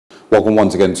Welcome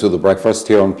once again to The Breakfast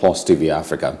here on Plus TV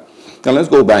Africa. Now let's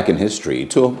go back in history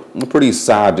to a pretty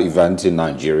sad event in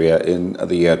Nigeria in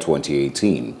the year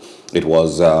 2018. It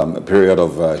was a period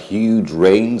of huge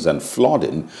rains and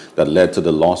flooding that led to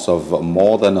the loss of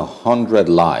more than 100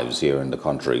 lives here in the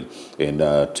country in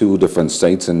two different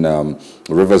states in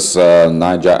River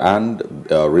Niger, and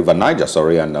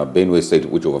Benue State,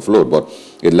 which overflowed. But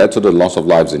it led to the loss of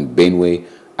lives in Benue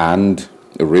and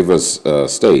Rivers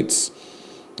states.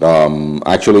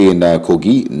 Actually in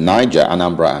Kogi, Niger,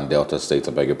 Anambra, and Delta states,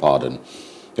 I beg your pardon.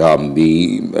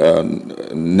 The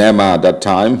NEMA at that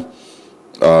time,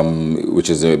 which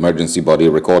is the emergency body,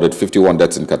 recorded 51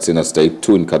 deaths in Katsina State,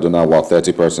 2 in Kaduna, while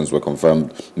 30 persons were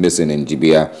confirmed missing in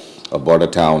Jibia, a border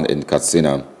town in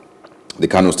Katsina. The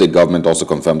Kano State government also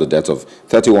confirmed the deaths of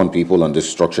 31 people and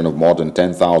destruction of more than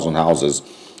 10,000 houses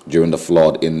during the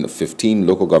flood in 15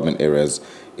 local government areas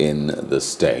in the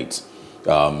state.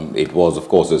 It was, of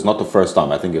course, it's not the first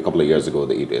time. I think a couple of years ago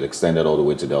it extended all the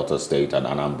way to Delta State and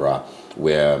Anambra,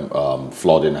 where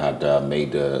flooding had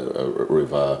made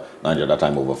River Niger at that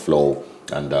time overflow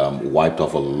and wiped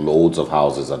off loads of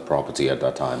houses and property at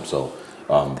that time. So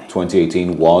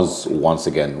 2018 was once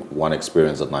again one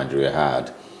experience that Nigeria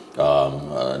had.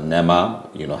 NEMA,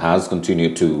 has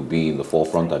continued to be in the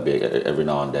forefront every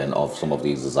now and then of some of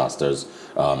these disasters,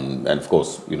 and of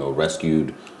course,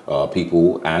 rescued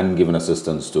people and given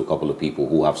assistance to a couple of people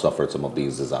who have suffered some of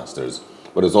these disasters.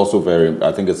 But it's also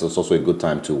I think it's also a good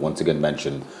time to once again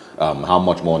mention how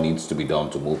much more needs to be done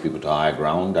to move people to higher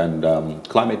ground and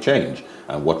climate change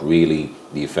and what really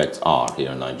the effects are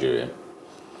here in Nigeria.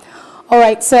 All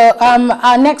right, so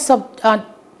our next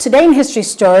Today in History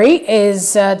story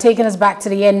is taking us back to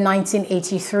the year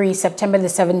 1983, September the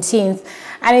 17th.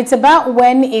 And it's about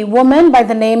when a woman by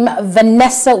the name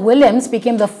Vanessa Williams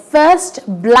became the first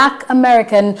Black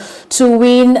American to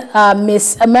win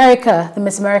Miss America, the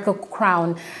Miss America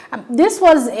crown. This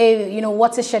was a,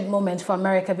 watershed moment for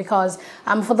America because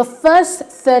for the first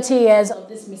 30 years of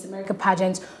this Miss America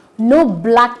pageant, no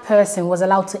Black person was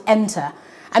allowed to enter.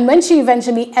 And when she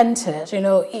eventually entered,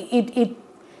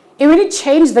 it really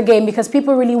changed the game because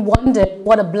people really wondered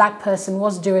what a Black person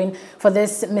was doing for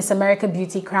this Miss America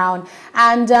Beauty crown.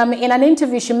 And in an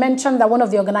interview, she mentioned that one of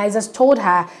the organizers told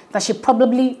her that she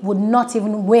probably would not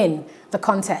even win the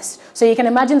contest. So you can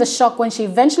imagine the shock when she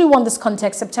eventually won this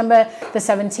contest, September the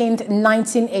 17th,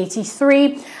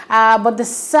 1983. But the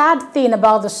sad thing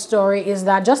about the story is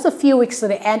that just a few weeks to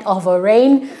the end of her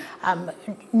reign,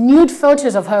 nude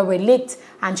photos of her were leaked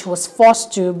and she was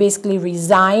forced to basically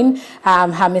resign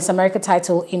her Miss America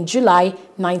title in July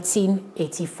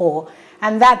 1984.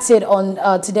 And that's it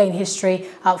on Today in History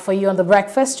for you on The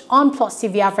Breakfast on Plus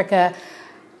TV Africa.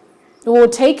 We'll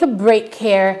take a break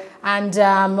here and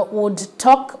we'll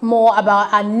talk more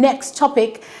about our next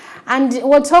topic. And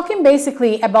we're talking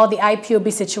basically about the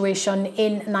IPOB situation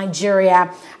in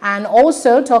Nigeria and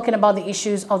also talking about the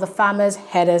issues of the farmers'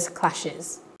 headers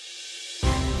clashes.